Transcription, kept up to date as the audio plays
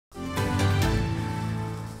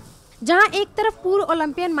जहां एक तरफ पूर्व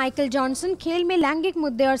ओलंपियन माइकल जॉनसन खेल में लैंगिक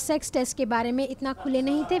मुद्दे और सेक्स टेस्ट के बारे में इतना खुले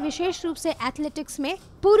नहीं थे, विशेष रूप से एथलेटिक्स में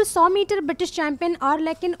पूर्व 100 मीटर ब्रिटिश चैंपियन और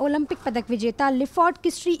लेकिन ओलंपिक पदक विजेता लिफॉर्ड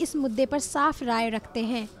क्रिस्टी इस मुद्दे पर साफ राय रखते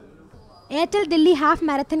हैं। एयरटेल दिल्ली हाफ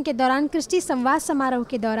मैराथन के दौरान क्रिस्टी संवाद समारोह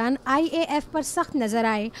के दौरान IAAF पर सख्त नजर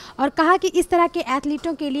आए और कहा कि इस तरह के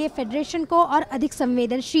एथलीटों के लिए फेडरेशन को और अधिक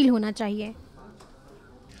संवेदनशील होना चाहिए।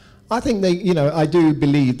 I think I do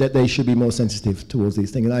believe that they should be more sensitive towards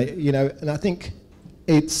these things. And I think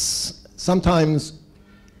sometimes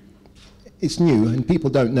it's new and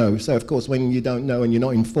people don't know. So of course, when you don't know and you're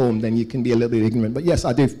not informed, then you can be a little bit ignorant. But yes,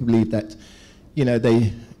 I do believe that,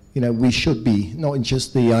 we should be, not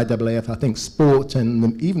just the IAAF, I think sport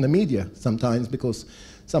and even the media sometimes, because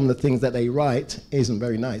some of the things that they write isn't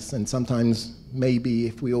very nice. And sometimes maybe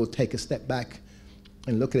if we all take a step back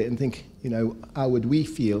and look at it and think, how would we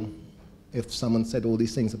feel if someone said all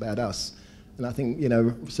these things about us? And I think,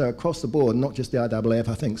 so across the board, not just the IAAF,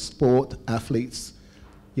 I think sport, athletes,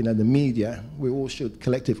 the media, we all should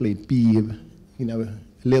collectively be, a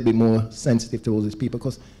little bit more sensitive to all these people,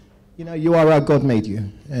 because, you are how God made you.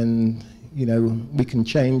 And, we can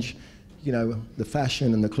change, the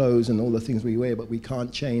fashion and the clothes and all the things we wear, but we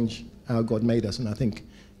can't change how God made us. And I think,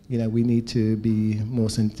 we need to be more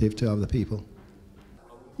sensitive to other people.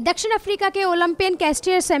 दक्षिण Africa के Olympian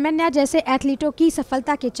कैस्टियर Semenya जैसे एथलीटों की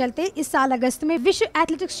सफलता के चलते इस साल अगस्त में विश्व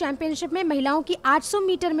एथलेटिक्स चैंपियनशिप में महिलाओं की 800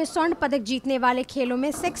 मीटर में स्वर्ण पदक जीतने वाले खेलों में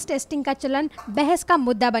सेक्स टेस्टिंग का चलन बहस का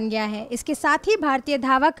मुद्दा बन गया है। इसके साथ ही भारतीय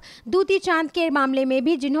धावक दूती चांद के मामले में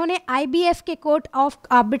भी, जिन्होंने IBF के कोर्ट ऑफ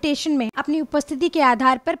आर्बिट्रेशन में अपनी उपस्थिति के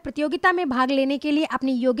आधार पर प्रतियोगिता में भाग लेने के लिए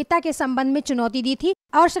अपनी योग्यता के संबंध में चुनौती दी थी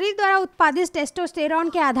और शरीर द्वारा उत्पादित टेस्टोस्टेरॉन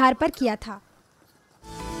के आधार पर किया था।